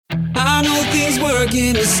I know things work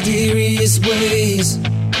in mysterious ways,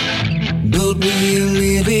 but we're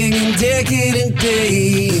living in decadent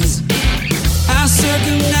days. I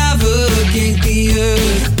circumnavigate the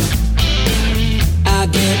earth, I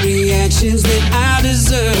get reactions that I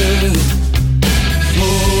deserve. For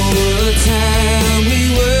a time we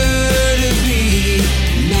were to be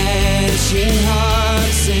matching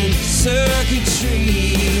hearts and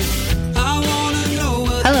circuitry. I wanna know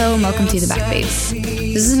what. Hello and welcome to The Backbeats.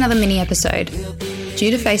 This is another mini episode.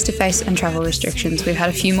 Due to face-to-face and travel restrictions, we've had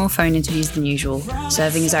a few more phone interviews than usual,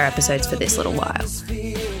 serving as our episodes for this little while.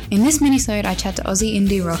 In this minisode, I chat to Aussie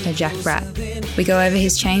indie rocker Jack Bratt. We go over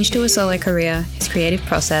his change to a solo career, his creative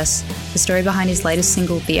process, the story behind his latest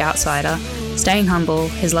single, The Outsider, staying humble,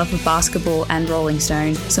 his love of basketball and Rolling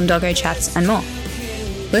Stone, some doggo chats, and more.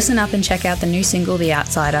 Listen up and check out the new single, The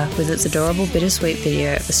Outsider, with its adorable bittersweet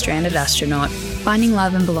video of a stranded astronaut finding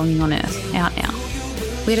love and belonging on Earth, out now.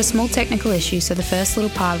 We had a small technical issue, so the first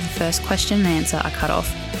little part of the first question and answer are cut off.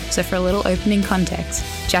 So for a little opening context,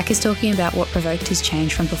 Jack is talking about what provoked his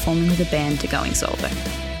change from performing with a band to going solo.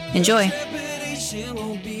 Enjoy!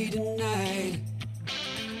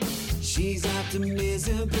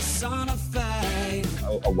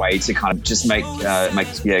 A way to kind of just make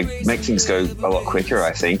things go a lot quicker,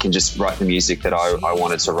 I think, and just write the music that I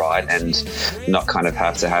wanted to write and not kind of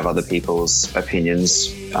have to have other people's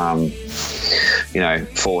opinions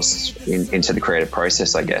forced into the creative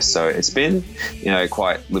process, I guess. So it's been,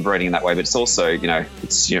 quite liberating in that way, but it's also,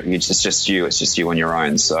 it's just you on your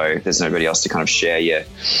own. So there's nobody else to kind of share your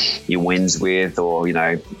wins with, or,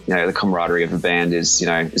 the camaraderie of a band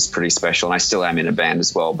is pretty special. And I still am in a band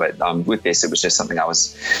as well. But with this, it was just something I was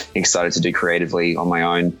excited to do creatively on my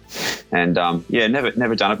own. And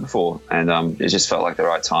never done it before. And it just felt like the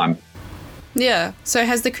right time. Yeah. So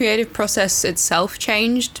has the creative process itself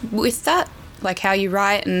changed with that? Like how you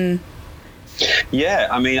write and... Yeah,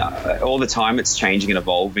 I mean, all the time it's changing and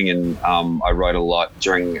evolving, and I wrote a lot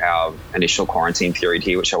during our initial quarantine period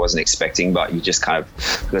here, which I wasn't expecting, but you just kind of,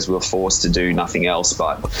 because we were forced to do nothing else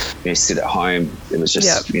but sit at home, it was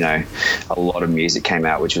just, a lot of music came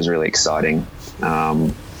out, which was really exciting.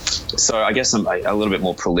 So I guess I'm a little bit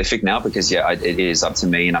more prolific now because, it is up to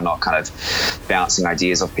me, and I'm not kind of bouncing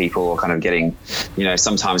ideas off people or kind of getting,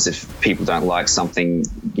 sometimes if people don't like something,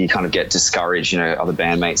 you kind of get discouraged, other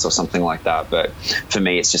bandmates or something like that. But for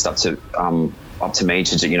me, it's just up to me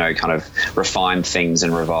to, kind of refine things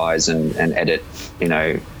and revise and edit,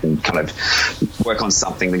 and kind of work on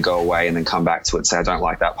something, then go away and then come back to it, say I don't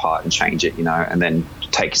like that part and change it, and then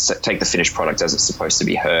take the finished product as it's supposed to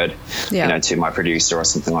be heard, to my producer or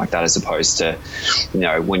something like that, as opposed to,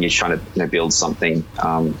 when you're trying to build something,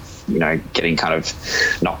 getting kind of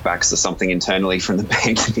knockbacks or something internally from the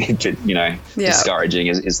band can be discouraging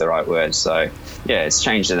is the right word. So, it's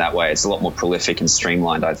changed in that way. It's a lot more prolific and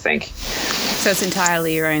streamlined, I think. So it's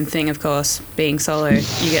entirely your own thing, of course. Being solo,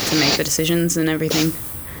 you get to make the decisions and everything.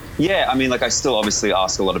 Yeah, I mean, I still obviously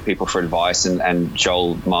ask a lot of people for advice, and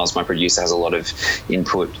Joel Miles, my producer, has a lot of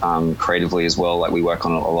input creatively as well. We work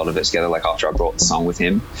on a lot of it together, after I brought the song with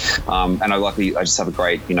him. And I just have a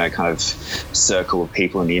great, kind of circle of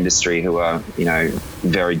people in the industry who are,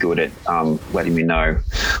 very good at letting me know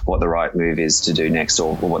what the right move is to do next,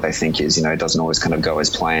 or what they think is, it doesn't always kind of go as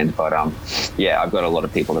planned. But, I've got a lot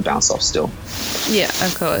of people to bounce off still. Yeah,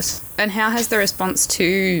 of course. And how has the response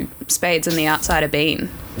to Spades and The Outsider been?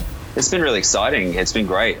 It's been really exciting. It's been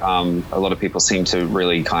great. A lot of people seem to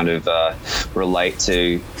really kind of relate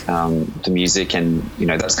to the music, and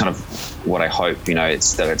that's kind of what I hope.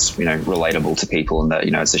 It's that it's relatable to people, and that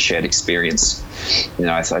it's a shared experience.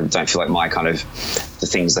 I don't feel like my kind of the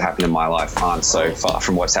things that happen in my life aren't so far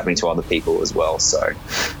from what's happening to other people as well. So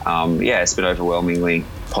it's been overwhelmingly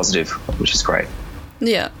positive, which is great.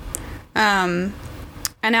 Yeah.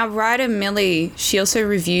 And our writer, Millie, she also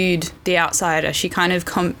reviewed The Outsider. She kind of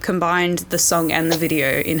combined the song and the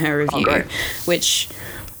video in her review, which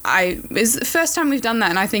is the first time we've done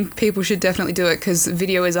that, and I think people should definitely do it because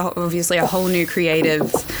video is obviously a whole new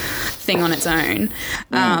creative thing on its own.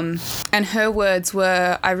 And her words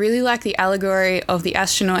were, I really like the allegory of the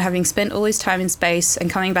astronaut having spent all his time in space and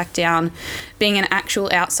coming back down, being an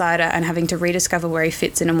actual outsider and having to rediscover where he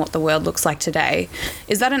fits in and what the world looks like today.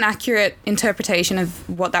 Is that an accurate interpretation of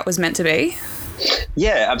what that was meant to be?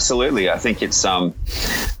 Yeah, absolutely. I think it's that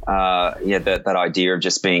idea of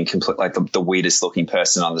just being like the weirdest looking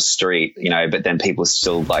person on the street, you know, but then people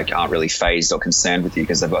still like aren't really fazed or concerned with you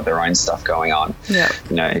because they've got their own stuff going on. Yeah,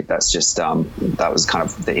 you know, that's just that was kind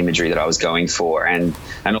of the imagery that I was going for, and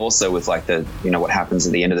also with like the, you know, what happens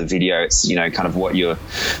at the end of the video, it's, you know, kind of what you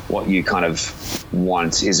kind of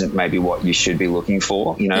want isn't maybe what you should be looking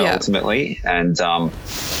for, you know, ultimately, and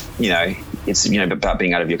you know, it's, you know, about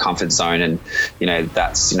being out of your comfort zone, and, you know,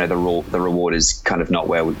 that's, you know, the reward is kind of not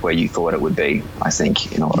where you thought it would be, I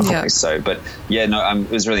think, in a lot of ways. So, but yeah, no,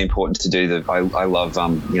 it was really important to do I love,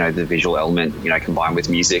 you know, the visual element, you know, combined with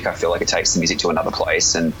music. I feel like it takes the music to another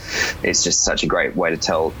place, and it's just such a great way to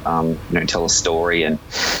tell a story. And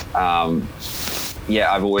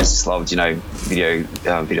I've always just loved, you know,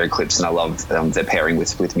 video clips, and I love their pairing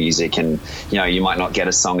with music. And, you know, you might not get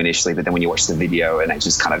a song initially, but then when you watch the video and it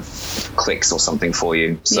just kind of clicks or something for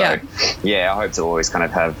you. So I hope to always kind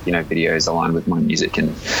of have, you know, videos aligned with my music and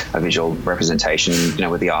a visual representation, you know,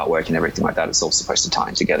 with the artwork and everything like that. It's all supposed to tie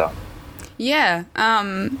in together. Yeah.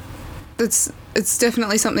 It's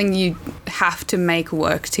definitely something you have to make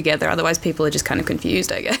work together. Otherwise people are just kind of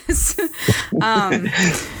confused, I guess.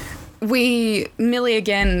 Millie,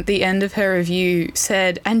 again, the end of her review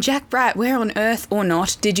said, and Jack Bratt, where on earth or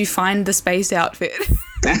not did you find the space outfit?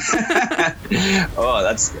 Well,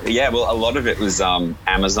 a lot of it was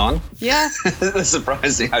Amazon. Yeah.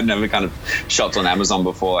 Surprising. I'd never kind of shopped on Amazon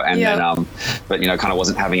before, and then but, you know, kind of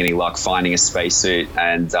wasn't having any luck finding a spacesuit,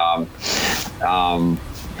 and with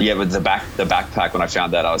the backpack, when I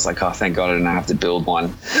found that, I was like, oh, thank God I didn't have to build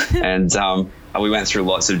one. And we went through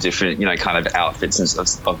lots of different, you know, kind of outfits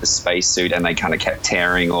of the spacesuit, and they kind of kept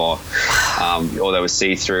tearing, or they were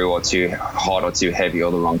see-through, or too hot or too heavy,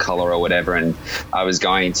 or the wrong color or whatever. And I was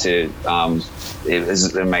going to, it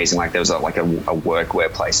was amazing. Like, there was a workwear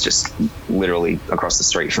place just literally across the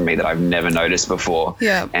street from me that I've never noticed before.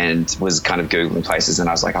 Yeah. And was kind of Googling places, and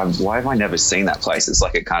I was like, why have I never seen that place? It's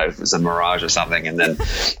like it kind of was a mirage or something. And then,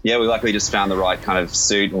 we luckily just found the right kind of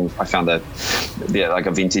suit, and I found like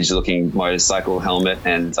a vintage looking motorcycle helmet,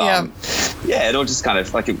 and it all just kind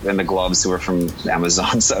of like, and the gloves were from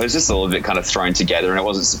Amazon, so it was just all a bit kind of thrown together, and it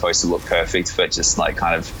wasn't supposed to look perfect, but just like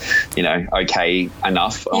kind of, you know, okay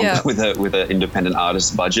enough with an independent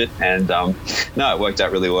artist budget. And it worked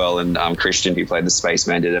out really well, and Christian, who played the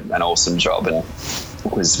spaceman, did an awesome job, and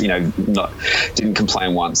was, you know, didn't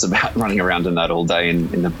complain once about running around in that all day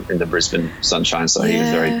in the Brisbane sunshine. So he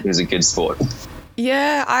was a good sport.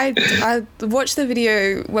 Yeah, I watched the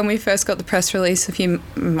video when we first got the press release when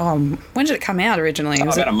did it come out originally?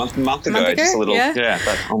 About a month ago? Just a little,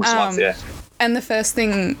 almost a month, yeah. And the first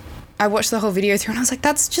thing, I watched the whole video through, and I was like,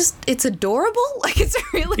 it's adorable. Like, it's a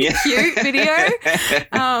really cute video.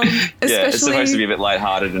 It's supposed to be a bit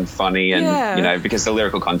lighthearted and funny, and, you know, because the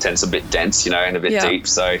lyrical content's a bit dense, you know, and a bit deep.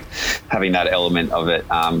 So having that element of it,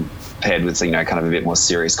 paired with, you know, kind of a bit more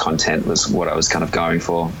serious content was what I was kind of going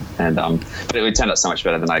for. And but it turned out so much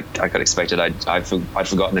better than I could expected. I'd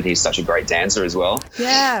forgotten that he's such a great dancer as well.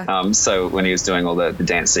 Yeah. So when he was doing all the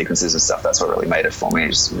dance sequences and stuff, that's what really made it for me. It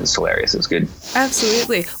was hilarious. It was good.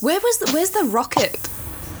 Absolutely. Where's the rocket?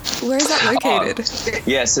 Where is that located?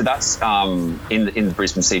 So that's in the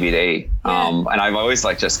Brisbane CBD. And I've always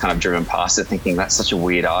just kind of driven past it thinking that's such a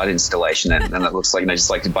weird art installation, and it looks like, just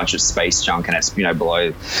like a bunch of space junk, and it's,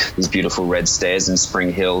 below these beautiful red stairs in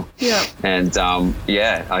Spring Hill. Yeah. And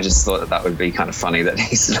I just thought that would be kind of funny that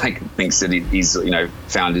he's thinks that he's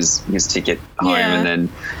found his ticket home, and then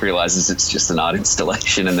realizes it's just an art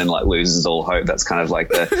installation, and then loses all hope. That's kind of like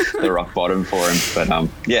the rock bottom for him. But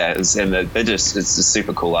it's a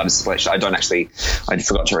super cool art installation. I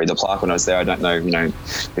forgot to read the plaque when I was there. I don't know,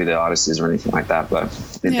 who the artist is or anything like that, but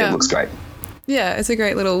it looks great. Yeah, it's a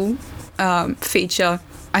great little feature.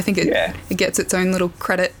 I think it gets its own little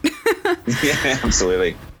credit. Yeah,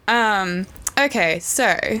 absolutely. Okay,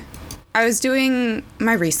 so I was doing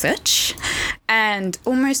my research, and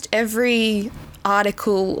almost every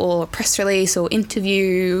article or press release or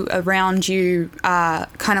interview around you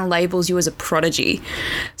kind of labels you as a prodigy.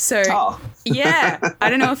 So I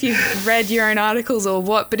don't know if you've read your own articles or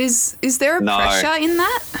what, but is there a pressure in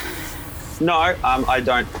that? No, I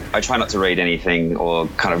don't. I try not to read anything or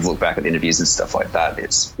kind of look back at interviews and stuff like that.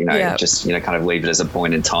 It's, just, kind of leave it as a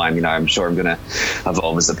point in time. I'm sure I'm going to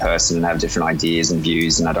evolve as a person and have different ideas and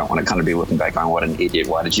views, and I don't want to kind of be looking back going, what an idiot,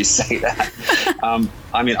 why did you say that?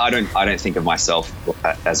 I don't think of myself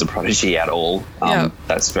as a prodigy at all.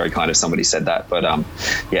 That's very kind of somebody said that. But I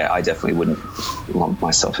definitely wouldn't lump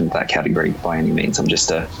myself into that category by any means. I'm just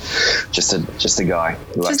a guy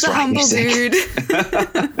who likes writing music. Just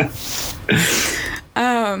a humble dude.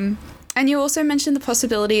 And you also mentioned the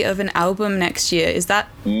possibility of an album next year. Is that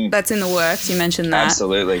that's in the works? You mentioned that.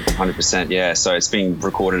 Absolutely, 100%. Yeah. So it's being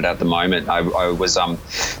recorded at the moment. I was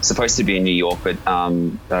supposed to be in New York, but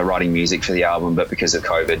writing music for the album, but because of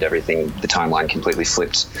COVID, the timeline completely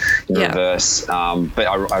flipped in reverse. But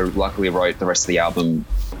I luckily wrote the rest of the album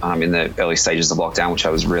in the early stages of lockdown, which I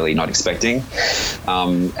was really not expecting.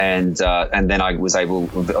 And then I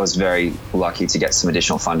was very lucky to get some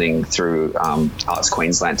additional funding through Arts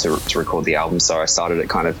Queensland to record the album. So I started it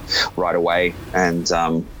kind of right away, and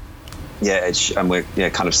we're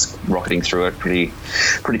kind of rocketing through it pretty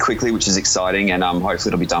quickly, which is exciting. And hopefully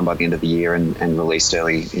it'll be done by the end of the year and released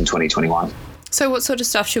early in 2021. So what sort of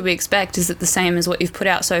stuff should we expect? Is it the same as what you've put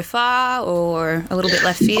out so far, or a little bit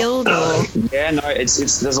left field? Or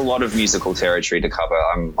There's a lot of musical territory to cover.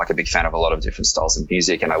 I'm like a big fan of a lot of different styles of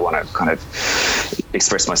music, and I want to kind of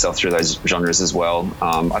express myself through those genres as well.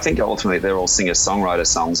 I think ultimately they're all singer-songwriter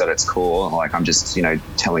songs at its core. Like I'm just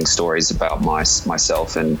telling stories about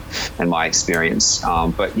myself and my experience.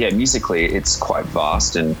 But yeah, musically it's quite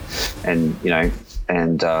vast and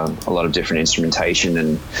a lot of different instrumentation,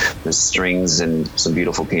 and there's strings and some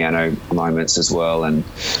beautiful piano moments as well, and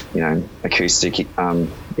acoustic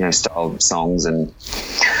style songs, and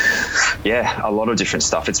a lot of different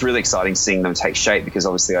stuff. It's really exciting seeing them take shape, because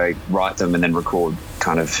obviously I write them and then record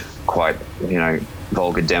kind of quite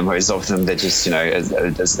vulgar demos of them. They're just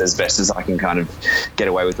as best as I can kind of get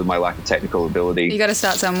away with my lack of technical ability. You got to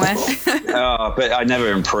start somewhere. But I never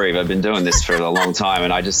improve. I've been doing this for a long time,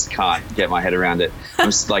 and I just can't get my head around it. I'm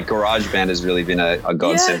just like, GarageBand has really been a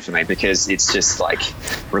godsend for me, because it's just like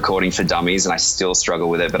recording for dummies, and I still struggle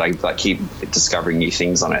with it, but I keep discovering new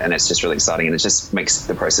things on it, and it's just really exciting, and it just makes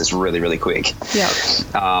the process really, really quick. Yeah.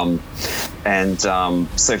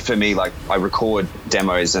 So for me, like, I record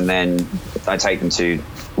demos and then I take them to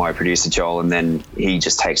my producer Joel, and then he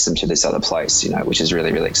just takes them to this other place, which is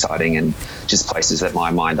really, really exciting, and just places that my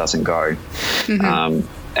mind doesn't go. Mm-hmm.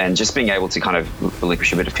 And just being able to kind of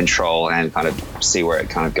relinquish a bit of control and kind of see where it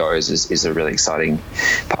kind of goes is a really exciting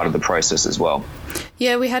part of the process as well.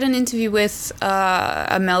 Yeah, we had an interview with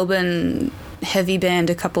a Melbourne heavy band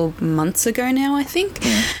a couple months ago now, I think,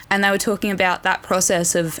 and they were talking about that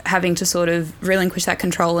process of having to sort of relinquish that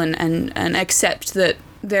control and accept that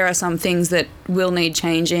there are some things that will need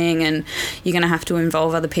changing, and you're going to have to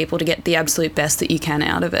involve other people to get the absolute best that you can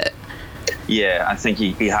out of it. Yeah, I think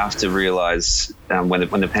you have to realise when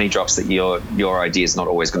the penny drops that your idea is not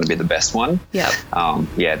always going to be the best one. Yeah.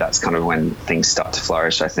 That's kind of when things start to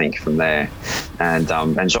flourish, I think, from there. And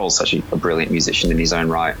Joel's such a brilliant musician in his own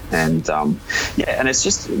right. And and it's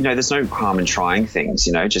just there's no harm in trying things.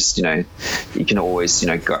 You can always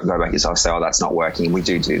go back and say, oh, that's not working. And we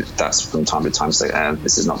do that from time to time. So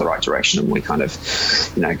this is not the right direction, and we kind of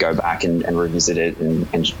go back and revisit it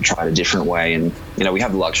and try it a different way. And we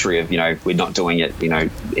have the luxury of we're not doing it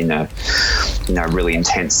in a really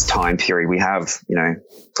intense time period. We have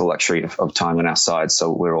the luxury of time on our side,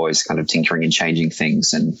 so we're always kind of tinkering and changing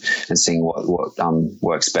things and seeing what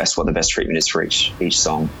works best, what the best treatment is for each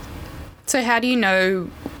song. So how do you know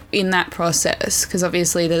in that process, because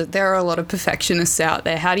obviously there are a lot of perfectionists out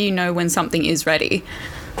there, how do you know when something is ready?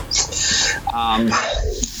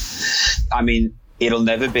 I mean, it'll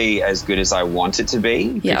never be as good as I want it to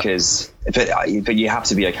be, because but you have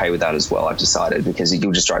to be okay with that as well, I've decided, because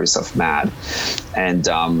you'll just drive yourself mad. And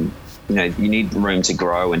you need room to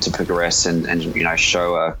grow and to progress and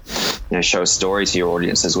show a story to your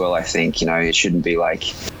audience as well. I think it shouldn't be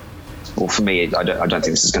like, well, for me, I don't think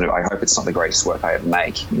this is going to. I hope it's not the greatest work I ever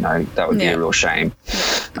make. That would be a real shame.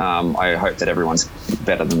 I hope that everyone's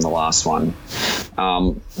better than the last one.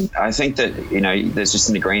 I think that there's just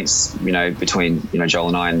an agreement between Joel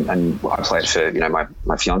and I, and I play it for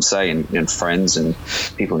my fiance and friends and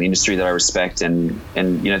people in the industry that I respect, and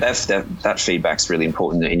that feedback's really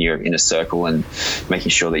important in your inner circle, and making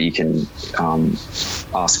sure that you can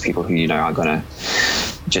ask people who are going to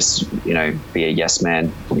just be a yes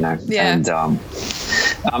man, and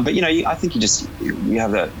but I think you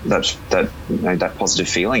have that positive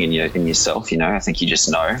feeling in yourself. I think you just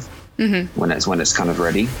know when it's kind of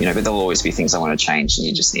ready, but there'll always be things I want to change, and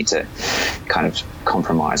you just need to kind of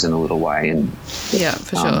compromise in a little way. And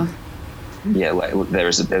for sure. There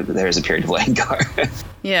is a period of letting go.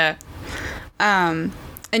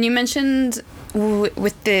 And you mentioned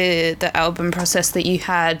with the album process that you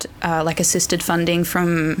had like assisted funding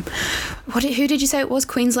from who did you say it was?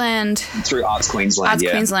 Queensland? Through Arts Queensland.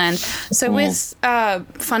 Queensland. So with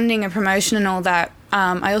funding and promotion and all that,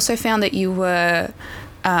 I also found that you were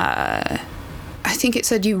I think it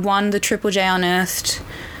said you won the Triple J Unearthed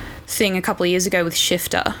thing a couple of years ago with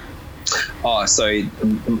Shifter. Oh, so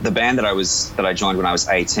the band that I joined when I was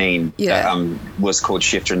 18 was called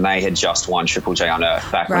Shifter, and they had just won Triple J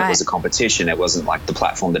Unearthed back when it was a competition. It wasn't like the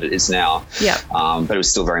platform that it is now. Yeah. But it was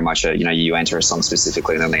still very much you enter a song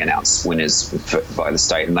specifically, and then they announce winners by the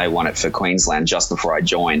state, and they won it for Queensland just before I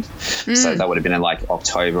joined. So that would have been in like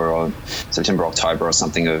September, October or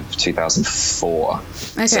something of 2004.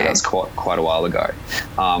 Okay. So that's quite a while ago.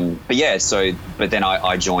 But then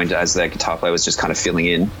I joined as their guitar player, was just kind of filling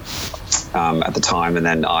in at the time, and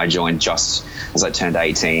then I joined just as I turned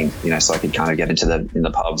 18, so I could kind of get into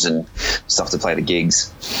the pubs and stuff to play the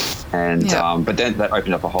gigs. And but then that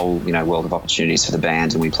opened up a whole world of opportunities for the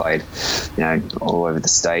band, and we played all over the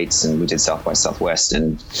states, and we did South by Southwest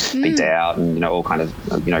and Big Day Out, and all kind of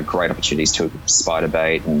great opportunities to Spider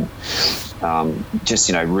Bait, and just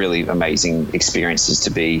really amazing experiences to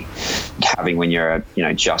be having when you're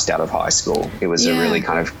just out of high school. It was a really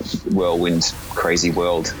kind of whirlwind, crazy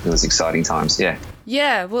world. It was exciting times.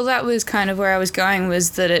 Yeah, well, that was kind of where I was going,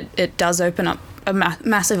 was that it does open up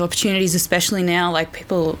massive opportunities, especially now. Like,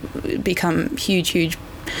 people become huge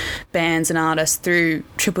bands and artists through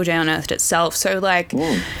Triple J Unearthed itself. So, like,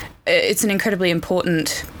 it's an incredibly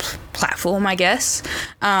important platform, I guess.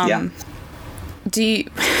 Do you...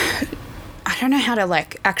 I don't know how to,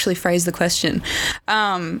 like, actually phrase the question.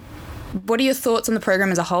 What are your thoughts on the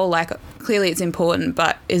program as a whole? Like, clearly it's important,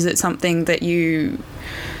 but is it something that you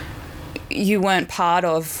weren't part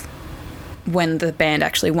of when the band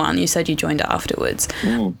actually won? You said you joined afterwards.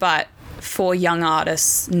 But for young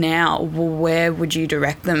artists now, where would you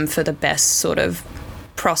direct them for the best sort of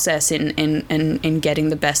process in getting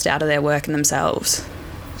the best out of their work and themselves?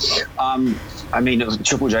 I mean,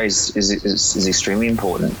 Triple J is extremely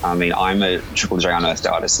important. I mean, I'm a Triple J Unearthed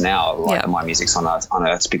artist now. Like, my music's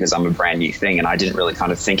unearthed because I'm a brand new thing, and I didn't really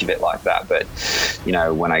kind of think of it like that. But,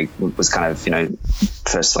 when I was kind of,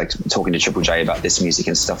 first like talking to Triple J about this music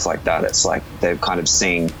and stuff like that, it's like they're kind of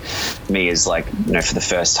seeing me as like, for the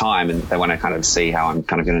first time, and they want to kind of see how I'm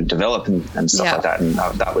kind of going to develop and stuff like that. And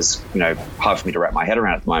that was, hard for me to wrap my head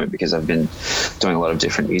around at the moment, because I've been doing a lot of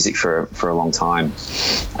different music for a long time.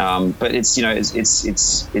 But it's,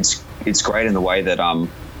 it's great in the way that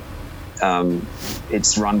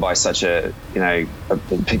it's run by such a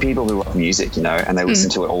people who love music, and they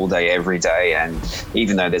listen to it all day, every day. And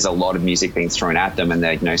even though there's a lot of music being thrown at them, and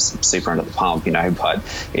they're super under the pump, but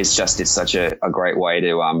it's such a great way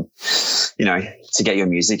to get your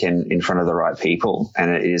music in front of the right people.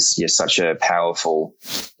 And it is such a powerful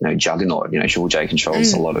juggernaut. Triple J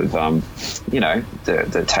controls a lot of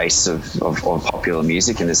the tastes of popular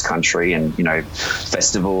music in this country, and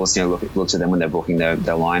festivals look to them when they're booking their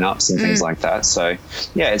lineups and things like that. So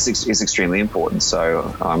it's extremely important.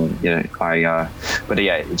 So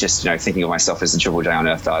just thinking of myself as a Triple J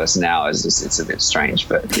Unearthed artist now it's a bit strange,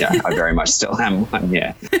 but I very much still am one.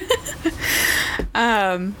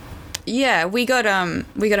 We got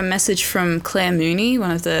a message from Claire Mooney,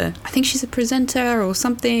 one of the, I think she's a presenter or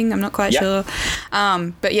something, I'm not quite sure.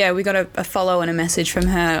 But we got a follow and a message from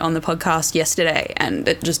her on the podcast yesterday, and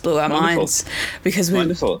it just blew our minds, because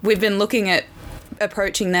we've been looking at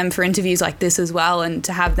approaching them for interviews like this as well, and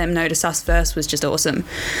to have them notice us first was just awesome.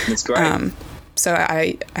 That's great. So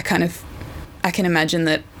I can imagine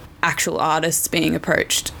that actual artists being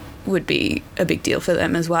approached would be a big deal for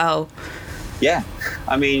them as well. Yeah.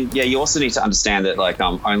 I mean, you also need to understand that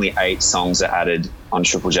only 8 songs are added on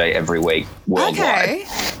Triple J every week worldwide. Okay.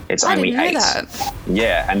 It's only 8.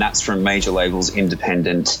 Yeah, and that's from major labels,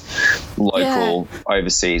 independent, local,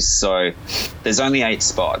 overseas. So there's only 8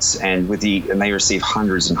 spots, and they receive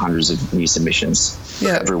hundreds and hundreds of new submissions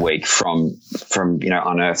every week from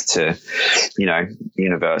Unearthed to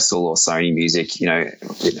Universal or Sony Music.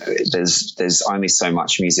 There's only so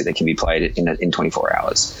much music that can be played in 24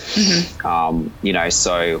 hours.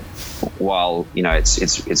 So while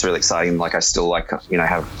it's really exciting, like I still have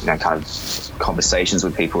kind of conversations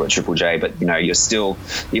with people at Triple J, but you're still,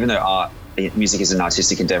 even though music is an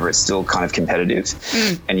artistic endeavor, it's still kind of competitive,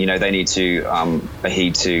 and they need to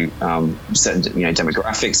adhere to certain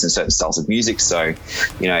demographics and certain styles of music. So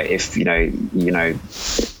if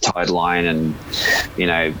Tide Line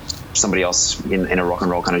and somebody else in a rock and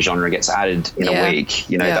roll kind of genre gets added in a week,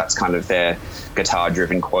 that's kind of their guitar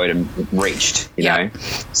driven quota reached,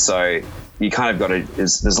 so you kind of got to,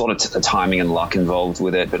 there's a lot of timing and luck involved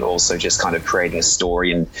with it, but also just kind of creating a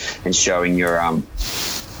story and showing your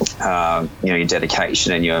your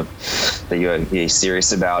dedication and that you're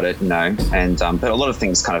serious about it, and but a lot of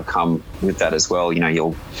things kind of come with that as well.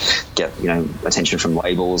 You'll get attention from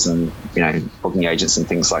labels and booking agents and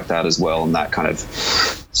things like that as well, and that kind of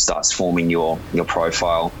starts forming your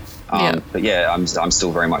profile. But yeah, I'm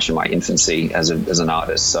still very much in my infancy as an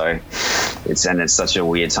artist. So it's such a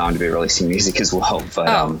weird time to be releasing music as well. But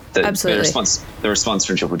absolutely. the response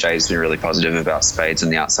from Triple J has been really positive about Spades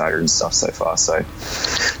and The Outsider and stuff so far. So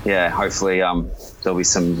yeah, hopefully there'll be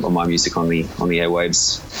some of my music on the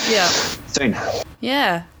airwaves soon.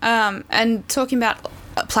 Yeah. And talking about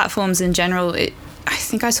platforms in general, I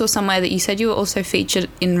think I saw somewhere that you said you were also featured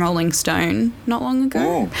in Rolling Stone not long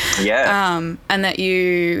ago. Yeah. And that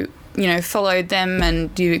you followed them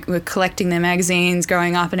and you were collecting their magazines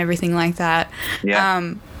growing up and everything like that.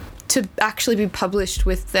 Yeah. To actually be published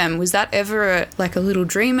with them, was that ever a little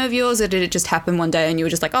dream of yours, or did it just happen one day and you were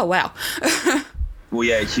just like, oh, wow? Well,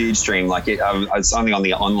 yeah, huge dream. It's only on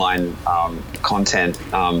the online content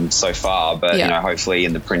so far, but hopefully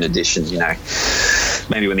in the print edition,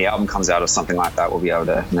 maybe when the album comes out or something like that, we'll be able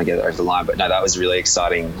to get it over the line. But no, that was really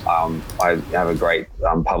exciting. I have a great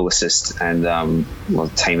publicist and a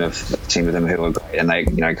team of them who are great, and they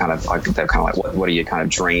they're kind of like, what are your kind of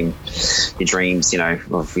dreams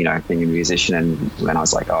of being a musician? And when I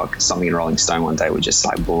was like, oh, something in Rolling Stone one day would just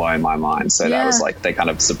blow my mind. So that was they kind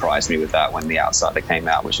of surprised me with that when The Outsider came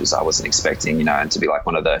out, which was I wasn't expecting, and to be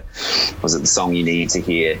one of the song you need to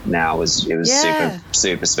hear now was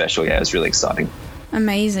super special. Yeah, it was really exciting.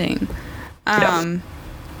 Amazing. And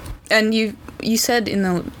you said in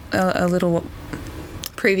a little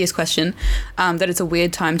previous question that it's a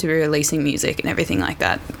weird time to be releasing music and everything like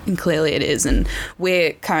that, and clearly it is, and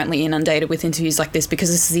we're currently inundated with interviews like this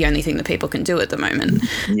because this is the only thing that people can do at the moment.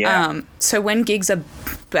 So when gigs are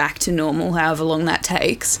back to normal, however long that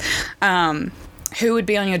takes, who would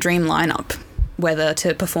be on your dream lineup, whether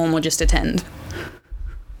to perform or just attend?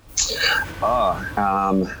 Oh,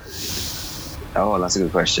 that's a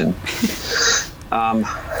good question.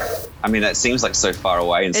 I mean, that seems so far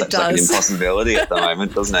away and such an impossibility at the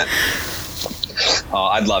moment, doesn't it? Oh,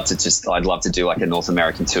 I'd love to do a North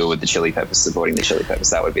American tour with the Chili Peppers, supporting the Chili Peppers.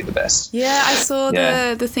 That would be the best. Yeah, I saw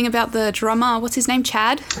the thing about the drummer. What's his name?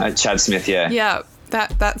 Chad? Chad Smith, yeah. Yeah,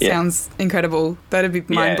 that sounds incredible. That'd be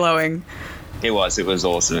mind-blowing. It was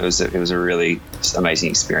awesome. It was a really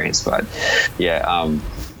amazing experience. But yeah,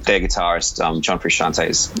 their guitarist John Frusciante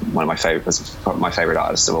is one of my favorite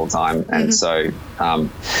artists of all time, and so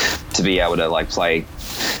to be able to play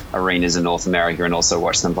arenas in North America and also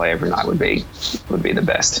watch them play every night would be the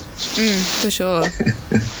best. For sure.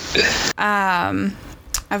 I've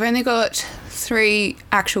only got 3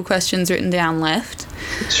 actual questions written down left.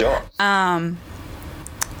 Sure.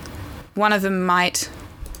 One of them might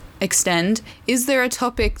extend. Is there a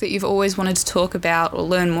topic that you've always wanted to talk about or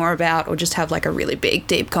learn more about, or just have a really big,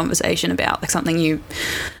 deep conversation about, something you,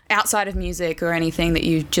 outside of music or anything, that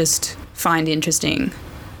you just find interesting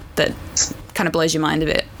that kind of blows your mind a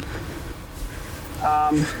bit?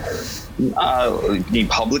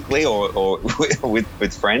 Publicly or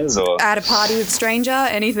with friends, or at a party with a stranger,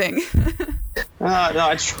 anything? No,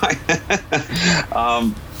 I try.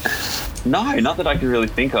 No, not that I can really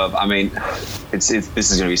think of. I mean, this is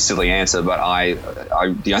going to be a silly answer, but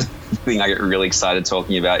the only thing I get really excited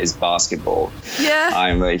talking about is basketball. Yeah.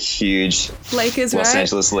 I'm a huge Lakers, Los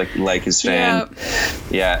Angeles Lakers fan.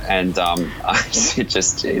 Yeah, and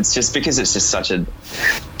it's just because it's just such a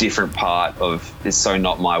different part of, it's so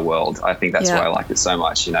not my world. I think that's why I like it so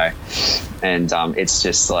much, and it's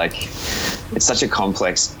just it's such a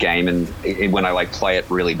complex game, and when I play it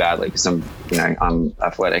really badly because I'm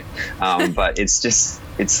athletic, but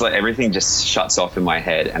it's everything just shuts off in my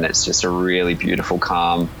head, and it's just a really beautiful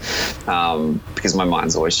calm, because my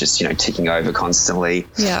mind's always just ticking over constantly,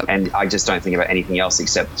 and I just don't think about anything else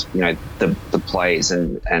except the plays,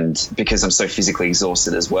 and because I'm so physically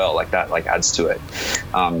exhausted as well, that adds to it.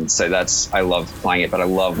 So I love playing it, but I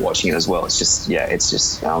love watching it as well. It's just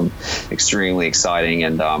extremely exciting,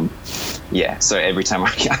 and so every time I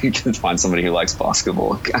can find somebody who likes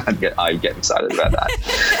basketball, I get excited about that.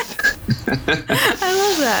 I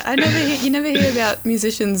love that. You never hear about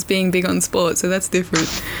musicians being big on sports, so that's different.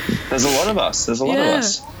 There's a lot of us.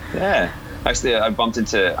 Yeah. Actually, I bumped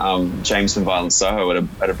into James from Violent Soho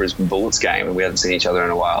at a Brisbane Bullets game, and we hadn't seen each other in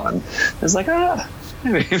a while, and it was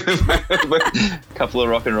maybe a couple of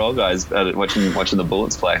rock and roll guys watching the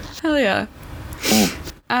Bullets play. Hell yeah.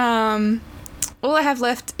 All I have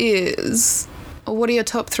left is, what are your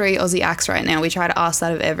top 3 Aussie acts right now? We try to ask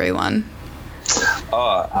that of everyone.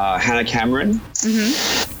 Hannah Cameron. She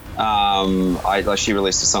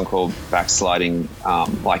released a song called Backsliding at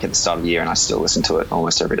the start of the year, and I still listen to it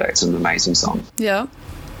almost every day. It's an amazing song. Yeah.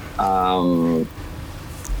 I'm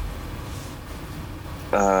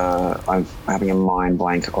having a mind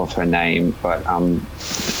blank of her name, but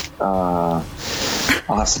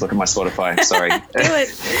I'll have to look at my Spotify. Sorry. Do it.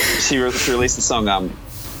 She released the song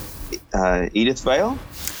Edith Vale.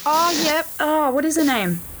 Oh, yep. Oh, what is her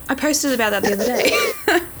name? I posted about that the other day.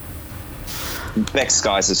 Beck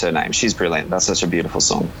Skies is her name. She's brilliant. That's such a beautiful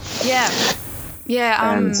song. Yeah.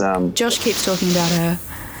 Yeah. And Josh keeps talking about her.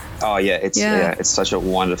 Oh yeah, it's such a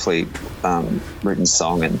wonderfully written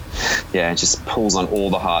song, and it just pulls on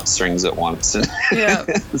all the heartstrings at once. And Yeah.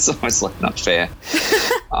 it's almost like not fair.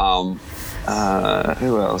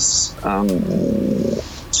 Who else?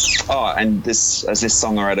 And this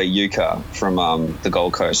songwriter Yuka from the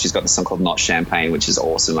Gold Coast. She's got this song called "Not Champagne," which is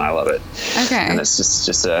awesome. I love it. Okay. And it's just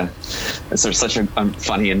it's such a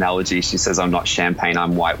funny analogy. She says, "I'm not champagne,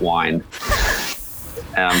 I'm white wine."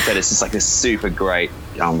 But it's just like this super great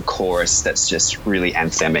chorus that's just really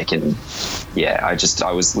anthemic, and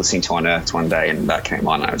I was listening to Unearthed one day and that came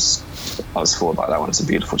on. I was floored by that one. It's a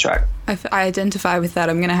beautiful track. I identify with that.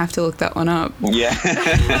 I'm going to have to look that one up. Yeah.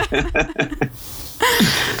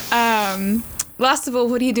 Last of all,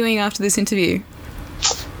 what are you doing after this interview?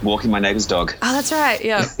 Walking my neighbour's dog. Oh, that's right.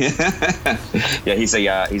 Yeah. Yeah, he's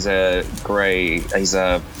a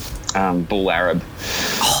bull Arab.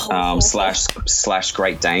 Slash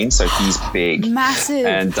Great Dane, so he's big, massive,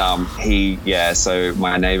 and so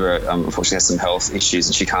my neighbour unfortunately has some health issues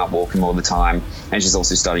and she can't walk him all the time, and she's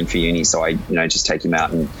also studying for uni, so I just take him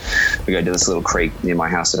out and we go to this little creek near my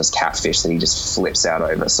house that has catfish that he just flips out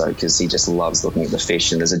over, so because he just loves looking at the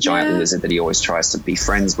fish, and there's a giant lizard that he always tries to be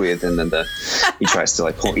friends with, and then he tries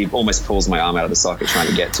to he almost pulls my arm out of the socket trying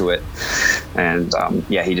to get to it, and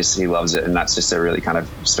he loves it, and that's just a really kind of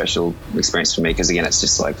special experience for me, because again it's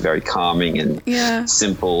just like very calming and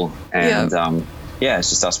simple, and it's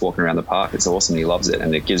just us walking around the park. It's awesome. He loves it,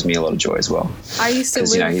 and it gives me a lot of joy as well. I used to live.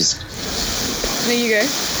 There you go.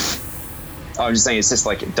 I was just saying, it's just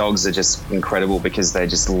like dogs are just incredible because they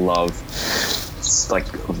just love like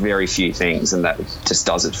very few things, and that just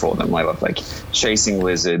does it for them. Like chasing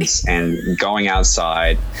lizards and going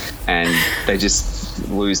outside, and they just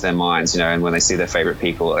lose their minds, and when they see their favorite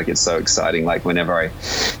people, like it's so exciting. Like whenever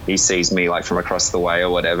he sees me like from across the way or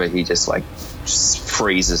whatever, he just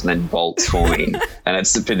freezes and then bolts for me, and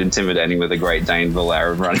it's a bit intimidating with a Great Dane Bull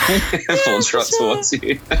Arab running full trot towards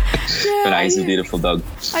you. But he's a beautiful dog.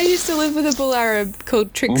 I used to live with a Bull Arab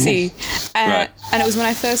called Trixie, and it was when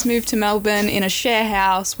I first moved to Melbourne in a share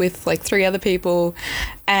house with like 3 other people,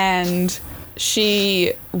 and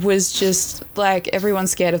she was just like,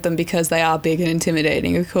 everyone's scared of them because they are big and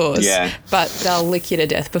intimidating, of course. Yeah. But they'll lick you to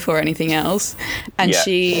death before anything else. And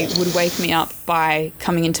she would wake me up by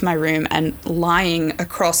coming into my room and lying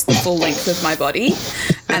across the full length of my body,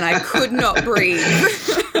 and I could not breathe.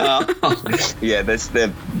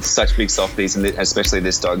 They're such big softies, and especially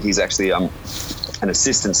this dog. He's actually an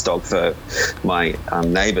assistance dog for my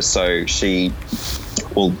neighbour, so she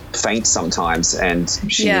will faint sometimes, and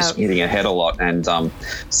she was hitting her head a lot, and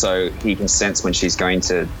so he can sense when she's going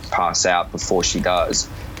to pass out before she does,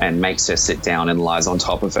 and makes her sit down and lies on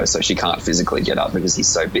top of her so she can't physically get up because he's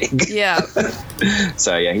so big. Yeah.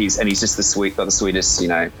 So he's just got the sweetest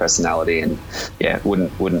personality, and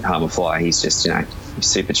wouldn't harm a fly. He's just he's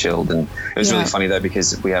super chilled, and it was really funny though,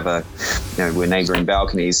 because we have we're neighbouring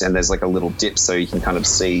balconies, and there's like a little dip so you can kind of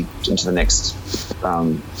see into the next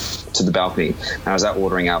to the balcony. And I was out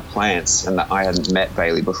watering our plants, and I hadn't met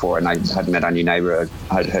Bailey before, and I hadn't met our new neighbour.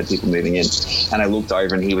 I had heard people moving in, and I looked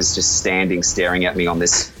over and he was just standing staring at me on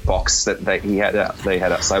this box that they had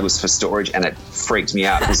outside, was for storage, and it freaked me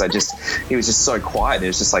out because he was just so quiet. It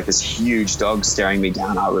was just like this huge dog staring me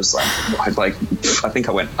down. I was like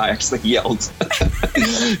I actually yelled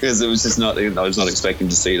because it was just not, I was not expecting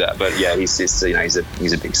to see that. But he's just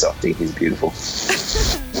he's a big softie. He's beautiful.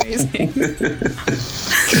 Amazing.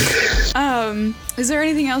 Is there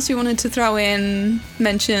anything else you wanted to throw in,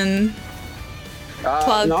 mention,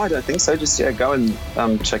 plug? No, I don't think so. Just go and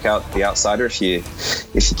check out The Outsider if you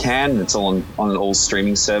can. It's all on all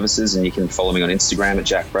streaming services, and you can follow me on Instagram at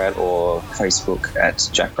Jack Bratt or Facebook at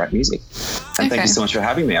Jack Bratt Music. And thank you so much for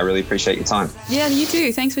having me. I really appreciate your time. Yeah, you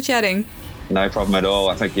too. Thanks for chatting. No problem at all.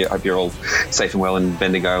 I hope you're all safe and well in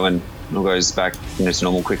Bendigo, and it all goes back to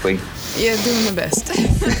normal quickly. Yeah, doing the best.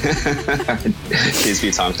 Cheers for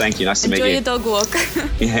your time. Thank you. Nice to meet you. Enjoy your dog walk.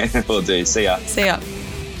 Yeah, will do. See ya. See ya.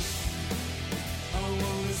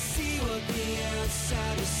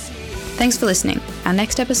 Thanks for listening. Our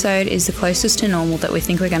next episode is the closest to normal that we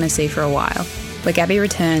think we're going to see for a while, where Gabby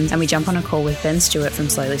returns and we jump on a call with Ben Stewart from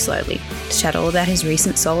Slowly Slowly to chat all about his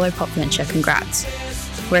recent solo pop venture, Congrats.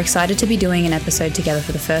 We're excited to be doing an episode together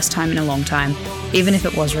for the first time in a long time, even if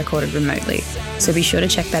it was recorded remotely, so be sure to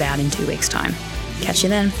check that out in 2 weeks' time. Catch you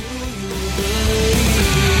then.